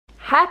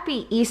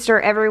Happy Easter,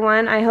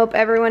 everyone. I hope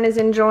everyone is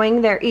enjoying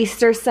their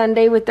Easter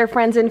Sunday with their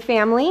friends and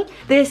family.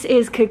 This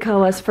is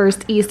Kakoa's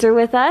first Easter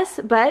with us,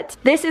 but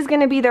this is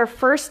gonna be their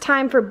first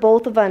time for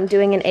both of them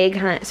doing an egg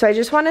hunt. So I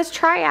just want to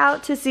try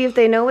out to see if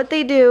they know what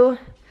they do,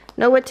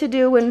 know what to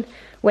do when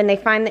they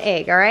find the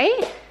egg, all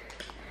right?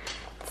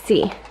 Let's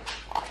see.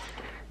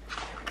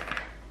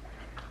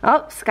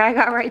 Oh, Sky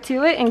got right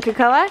to it, and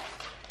Kakoa's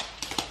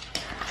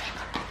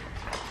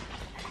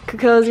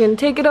gonna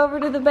take it over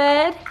to the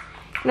bed.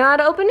 Know how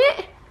to open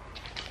it?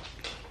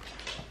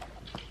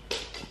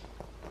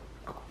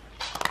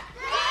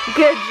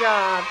 Good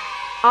job.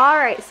 All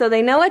right, so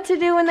they know what to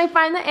do when they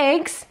find the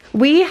eggs.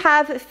 We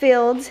have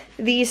filled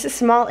these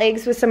small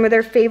eggs with some of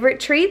their favorite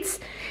treats.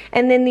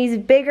 And then these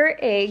bigger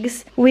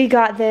eggs, we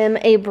got them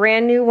a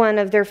brand new one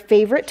of their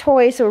favorite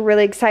toys. So we're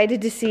really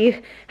excited to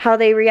see how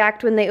they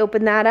react when they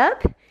open that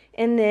up.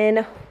 And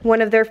then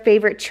one of their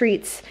favorite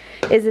treats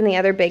is in the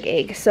other big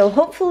egg. So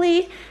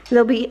hopefully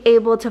they'll be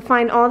able to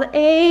find all the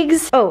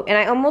eggs. Oh, and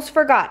I almost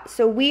forgot.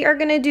 So we are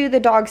gonna do the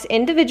dogs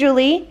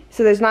individually.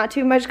 So there's not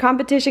too much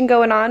competition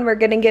going on. We're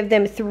gonna give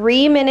them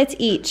 3 minutes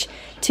each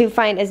to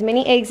find as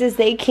many eggs as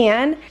they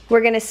can.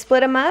 We're gonna split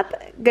them up.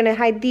 Gonna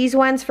hide these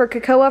ones for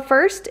Kakoa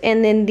first,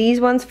 and then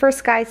these ones for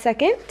Sky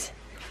second.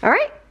 All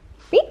right,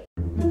 me?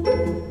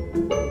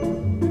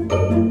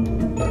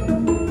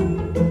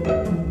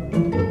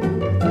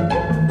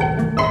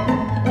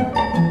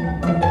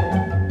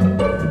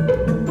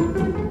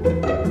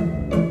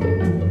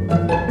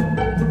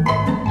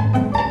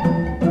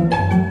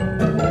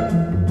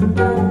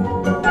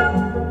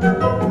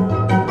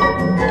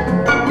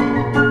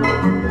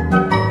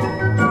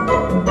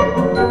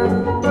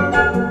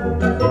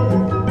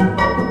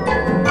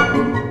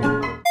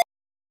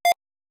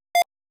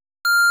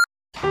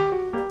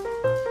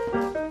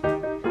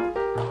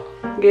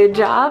 Good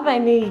job. I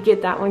knew you'd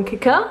get that one,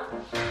 Kako.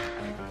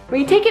 Where are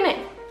you taking it?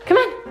 Come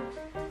on.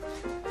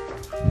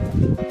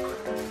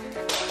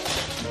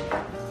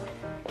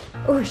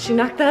 Oh, she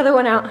knocked the other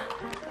one out.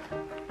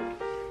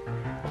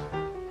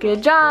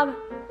 Good job.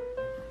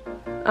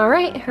 All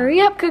right, hurry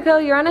up,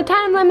 Kako. You're on a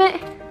time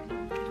limit.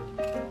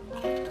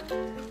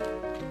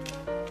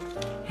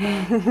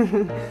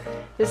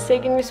 Just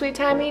taking your sweet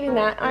time eating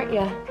that, aren't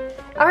you?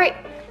 All right,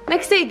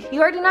 next egg.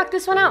 You already knocked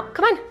this one out.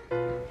 Come on.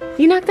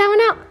 You knocked that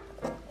one out.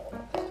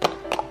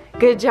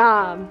 Good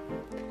job.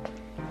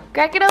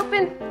 Crack it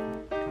open.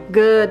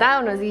 Good,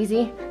 that one was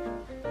easy.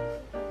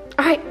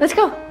 All right, let's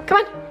go.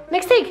 Come on,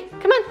 next egg.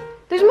 Come on,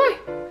 there's more.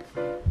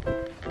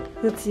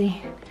 Let's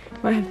see,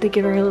 might have to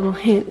give her a little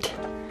hint.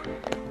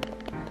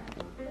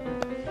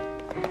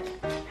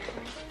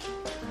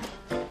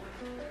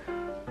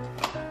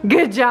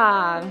 Good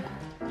job.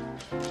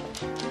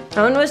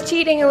 That one was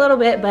cheating a little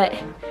bit, but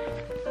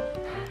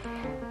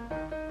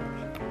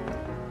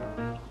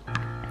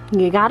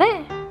you got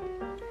it?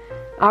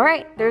 All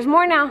right, there's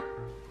more now.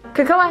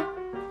 Kakoa.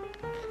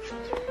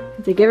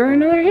 Have to give her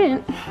another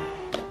hint.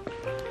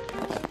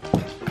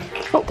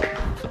 Oh.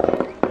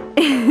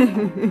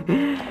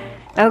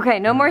 Okay,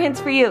 no more hints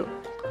for you.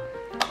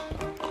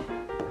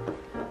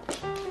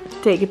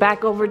 Take it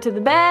back over to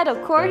the bed,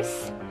 of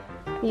course.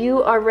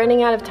 You are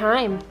running out of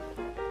time.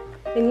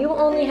 And you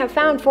only have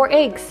found 4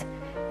 eggs.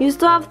 You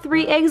still have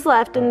 3 eggs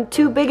left and the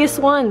 2 biggest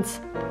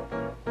ones.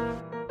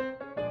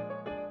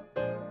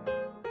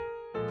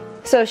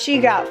 So she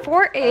got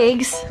 4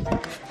 eggs,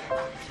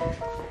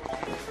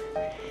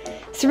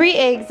 3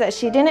 eggs that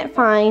she didn't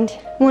find,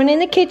 1 in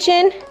the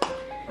kitchen.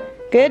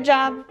 Good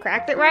job,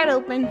 cracked it right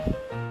open.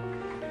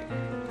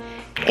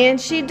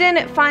 And she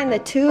didn't find the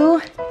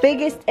 2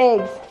 biggest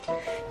eggs.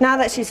 Now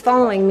that she's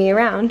following me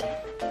around.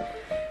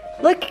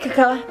 Look,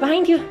 Kakoa,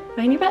 behind you,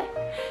 behind your butt.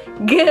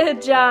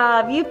 Good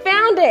job, you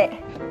found it.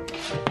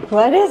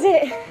 What is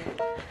it?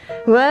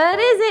 What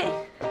is it?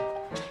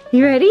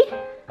 You ready?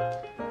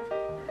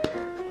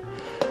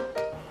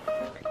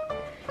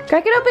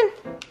 Crack it open.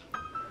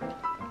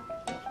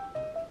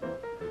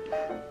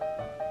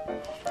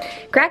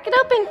 Crack it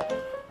open.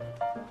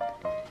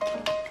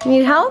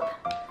 Need help?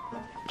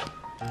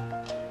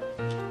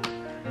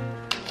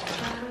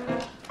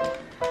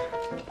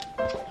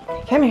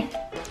 Come here.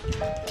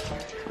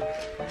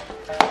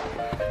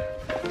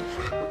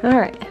 All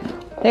right,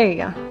 there you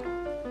go.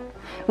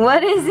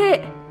 What is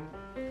it?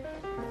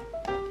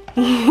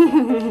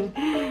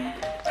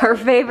 Her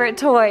favorite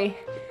toy.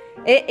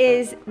 It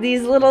is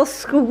these little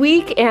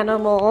squeak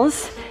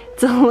animals.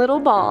 It's a little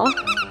ball.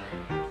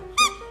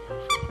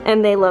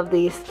 And they love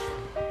these.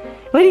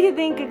 What do you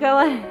think,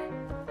 Kakoa?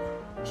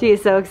 She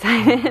is so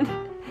excited.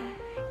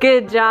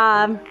 Good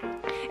job.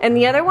 And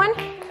the other one?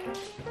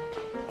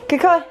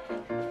 Kakoa.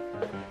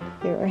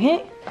 Give her a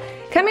hint.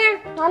 Come here,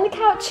 on the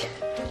couch.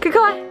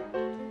 Kakoa,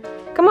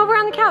 come over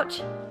on the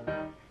couch.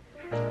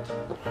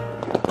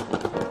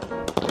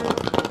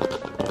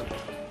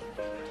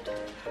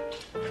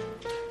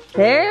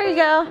 There you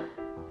go.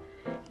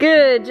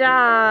 Good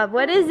job.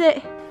 What is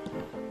it?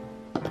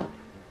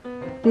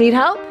 Need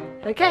help?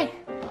 Okay,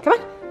 come on.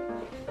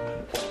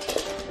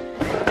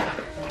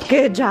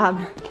 Good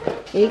job.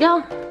 Here you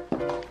go.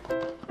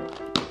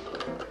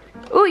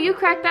 Ooh, you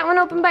cracked that one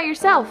open by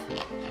yourself.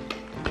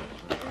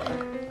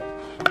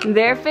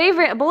 Their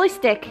favorite, a bully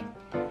stick.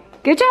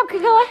 Good job,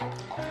 Kakoa.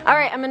 All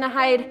right, I'm gonna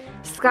hide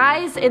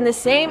Sky's in the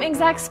same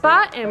exact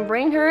spot and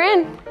bring her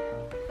in.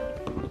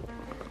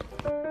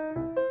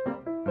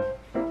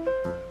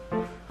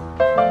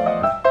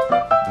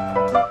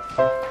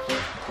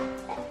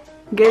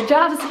 Good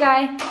job,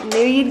 Sky. I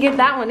knew you'd get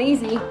that one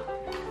easy.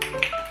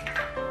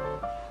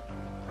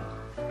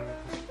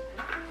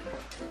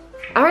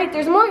 All right,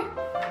 there's more.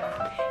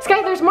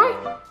 Sky, there's more.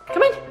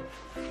 Come on.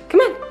 Come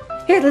on.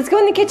 Here, let's go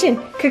in the kitchen.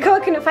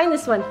 Kakoa couldn't find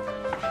this one.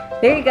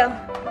 There you go.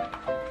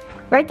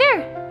 Right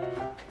there.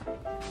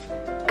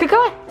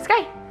 Kakoa,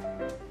 Sky.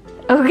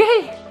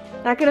 Okay.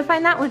 Not gonna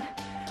find that one.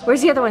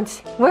 Where's the other ones?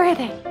 Where are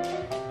they?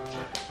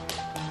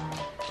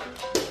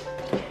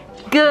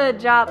 Good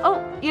job.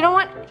 Oh, you know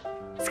what?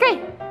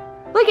 Sky,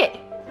 look it.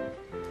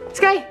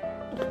 Sky,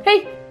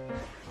 hey,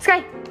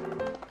 Sky.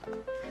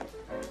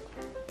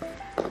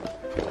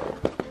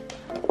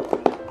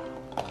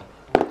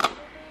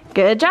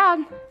 Good job.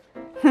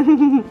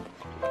 Even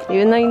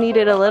though you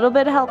needed a little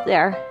bit of help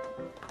there.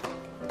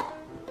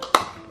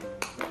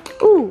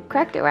 Ooh,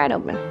 cracked it right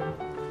open.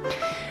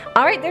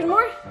 All right, there's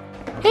more.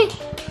 Hey.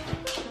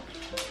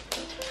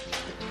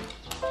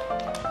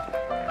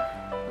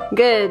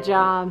 Good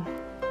job.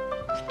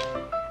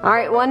 All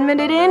right, 1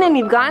 minute in and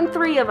you've gotten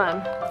 3 of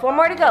them. 4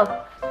 more to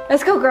go.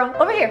 Let's go, girl.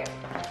 Over here.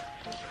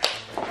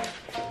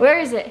 Where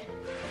is it?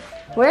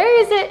 Where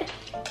is it?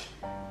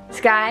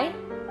 Sky?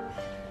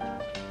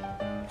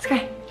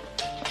 Sky.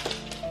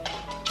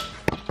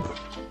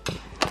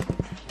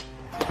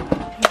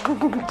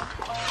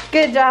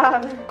 Good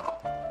job.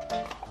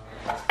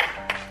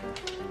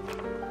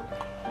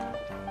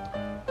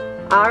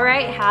 All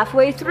right,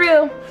 halfway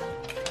through.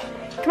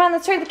 Come on,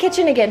 let's try the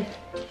kitchen again.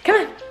 Come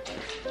on.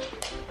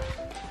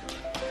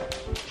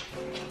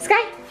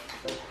 Sky,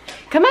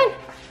 come on.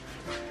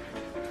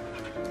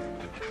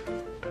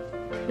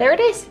 There it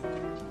is.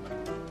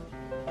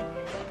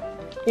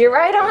 You're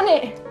right on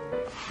it.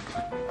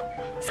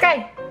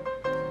 Sky.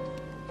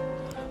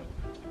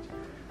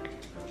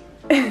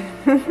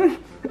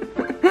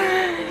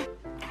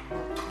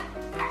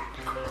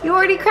 You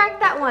already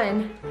cracked that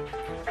one.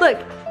 Look,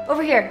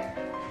 over here.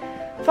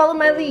 Follow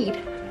my lead.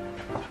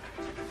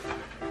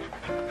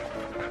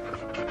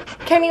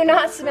 Can you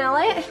not smell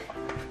it?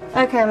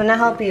 Okay, I'm gonna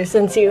help you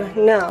since you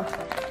know.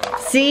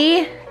 See?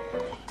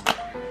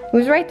 It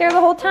was right there the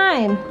whole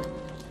time.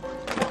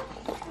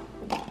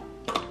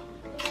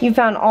 You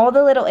found all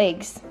the little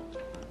eggs.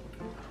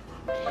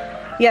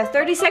 You have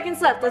 30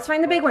 seconds left. Let's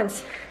find the big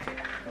ones.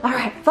 All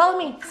right, follow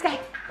me, Sky.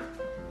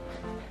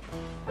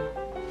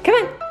 Come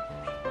on.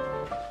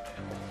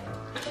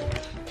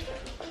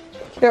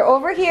 They're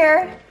over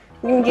here.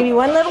 I'm gonna give you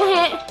one little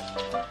hint.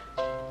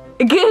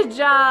 Good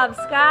job,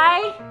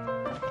 Sky.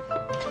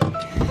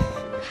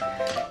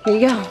 Here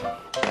you go.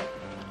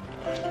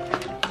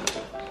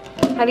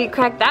 How do you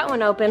crack that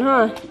one open,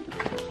 huh?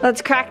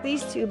 Let's crack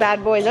these 2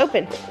 bad boys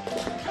open.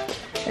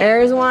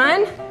 There's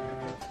one.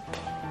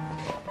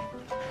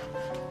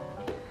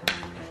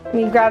 Let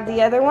me grab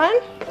the other one.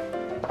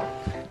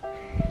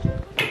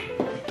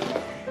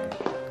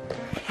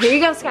 Here you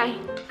go, Sky.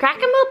 Crack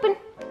them open.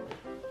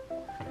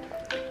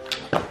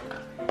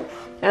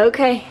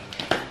 Okay.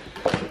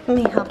 Let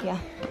me help you.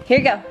 Here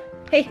you go.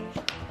 Hey,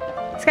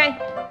 Sky.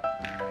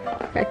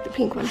 Crack the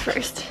pink one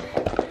first.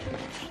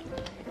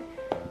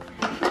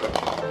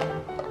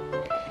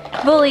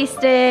 Bully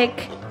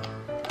stick.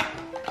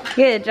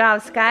 Good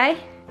job, Sky.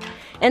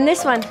 And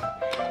this one.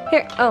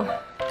 Here,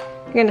 oh.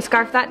 You're gonna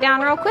scarf that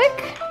down real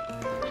quick.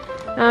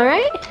 All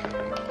right.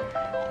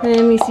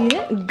 Let me see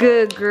that.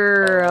 Good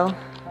girl.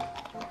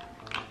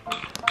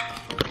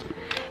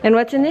 And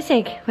what's in this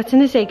egg? What's in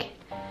this egg?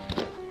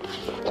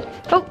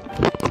 Oh,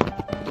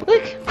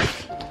 look,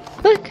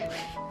 look.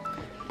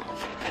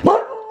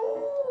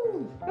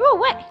 Oh,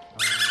 what?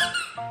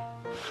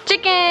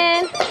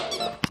 Chicken.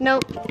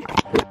 Nope.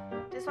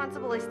 Just wants a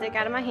bully stick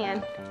out of my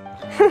hand.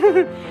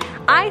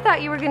 I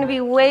thought you were gonna be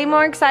way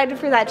more excited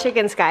for that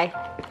chicken, Sky,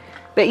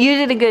 but you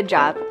did a good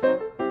job.